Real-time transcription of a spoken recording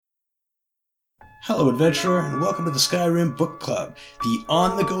Hello, adventurer, and welcome to the Skyrim Book Club, the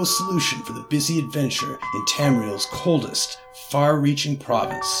on-the-go solution for the busy adventure in Tamriel's coldest, far-reaching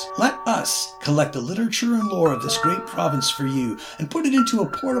province. Let us collect the literature and lore of this great province for you and put it into a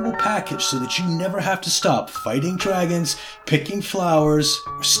portable package so that you never have to stop fighting dragons, picking flowers,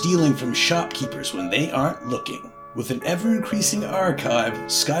 or stealing from shopkeepers when they aren't looking. With an ever-increasing archive,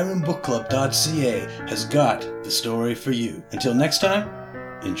 SkyrimBookClub.ca has got the story for you. Until next time,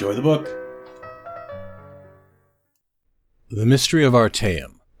 enjoy the book. The Mystery of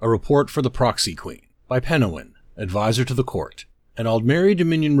Artaeum, a report for the Proxy Queen, by Penowyn, advisor to the court, an Aldmeri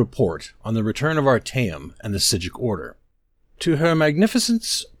Dominion report on the return of Artaeum and the Psijic Order. To Her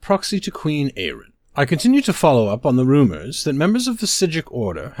Magnificence, Proxy to Queen Aerin. I continue to follow up on the rumors that members of the Psijic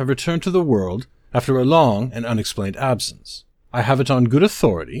Order have returned to the world after a long and unexplained absence. I have it on good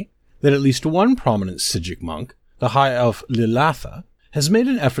authority that at least one prominent Psijic monk, the High Elf Lilatha, has made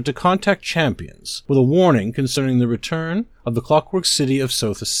an effort to contact champions with a warning concerning the return of the clockwork city of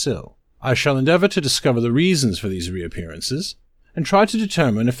Sotha Sil. I shall endeavor to discover the reasons for these reappearances, and try to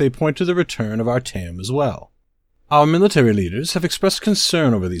determine if they point to the return of Artaeum as well. Our military leaders have expressed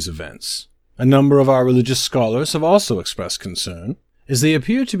concern over these events. A number of our religious scholars have also expressed concern, as they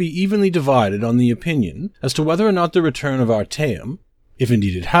appear to be evenly divided on the opinion as to whether or not the return of Artaeum, if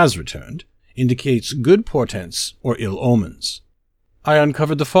indeed it has returned, indicates good portents or ill omens. I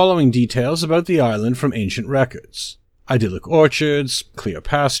uncovered the following details about the island from ancient records. Idyllic orchards, clear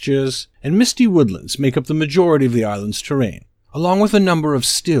pastures, and misty woodlands make up the majority of the island's terrain, along with a number of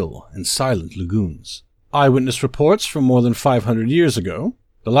still and silent lagoons. Eyewitness reports from more than 500 years ago,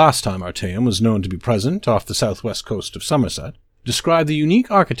 the last time Artaeum was known to be present off the southwest coast of Somerset, describe the unique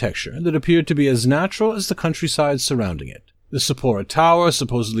architecture that appeared to be as natural as the countryside surrounding it. The Sephora Tower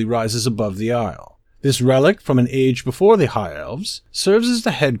supposedly rises above the isle. This relic from an age before the High Elves serves as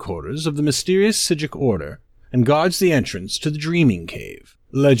the headquarters of the mysterious Psijic Order and guards the entrance to the Dreaming Cave.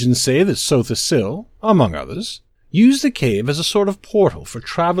 Legends say that Sotha Sil, among others, used the cave as a sort of portal for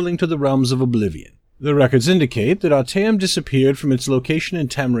traveling to the realms of oblivion. The records indicate that Artaeum disappeared from its location in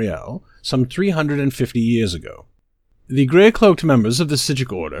Tamriel some 350 years ago. The grey-cloaked members of the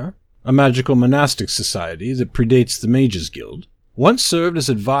Psijic Order, a magical monastic society that predates the Mages Guild, once served as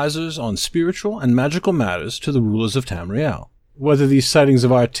advisors on spiritual and magical matters to the rulers of Tamriel. Whether these sightings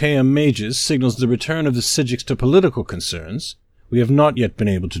of Artaeum mages signals the return of the Psijics to political concerns, we have not yet been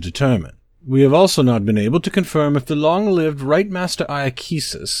able to determine. We have also not been able to confirm if the long-lived Right Master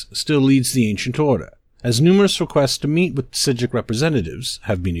Iakesis still leads the Ancient Order, as numerous requests to meet with Psijic representatives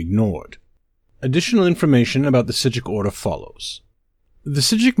have been ignored. Additional information about the Psijic Order follows. The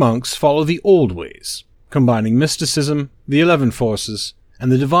Psijic monks follow the old ways, combining mysticism, the 11 forces,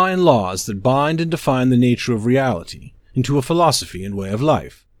 and the divine laws that bind and define the nature of reality into a philosophy and way of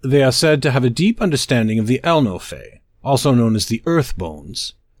life. They are said to have a deep understanding of the Elno-Fae, also known as the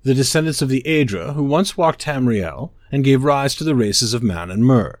Earthbones, the descendants of the Aedra who once walked Tamriel and gave rise to the races of Man and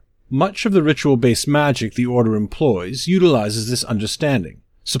Mer. Much of the ritual-based magic the Order employs utilizes this understanding,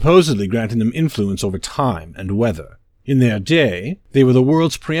 supposedly granting them influence over time and weather. In their day, they were the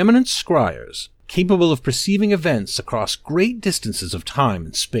world's preeminent scryers, capable of perceiving events across great distances of time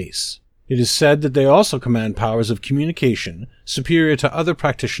and space. It is said that they also command powers of communication superior to other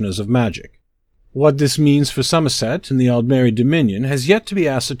practitioners of magic. What this means for Somerset and the Aldmeri Dominion has yet to be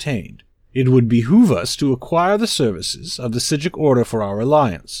ascertained. It would behoove us to acquire the services of the Psijic Order for our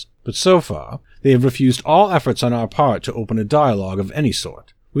alliance, but so far they have refused all efforts on our part to open a dialogue of any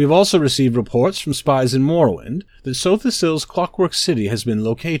sort. We have also received reports from spies in Morrowind that Sotha Sil's clockwork city has been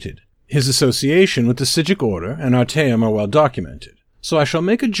located. His association with the Psijic Order and Artaeum are well documented, so I shall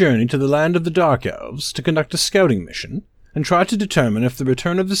make a journey to the land of the Dark Elves to conduct a scouting mission and try to determine if the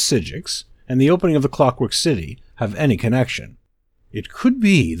return of the Psijics and the opening of the clockwork city have any connection. It could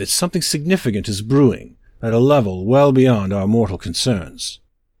be that something significant is brewing at a level well beyond our mortal concerns.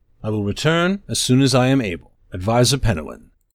 I will return as soon as I am able. Advisor Penowyn.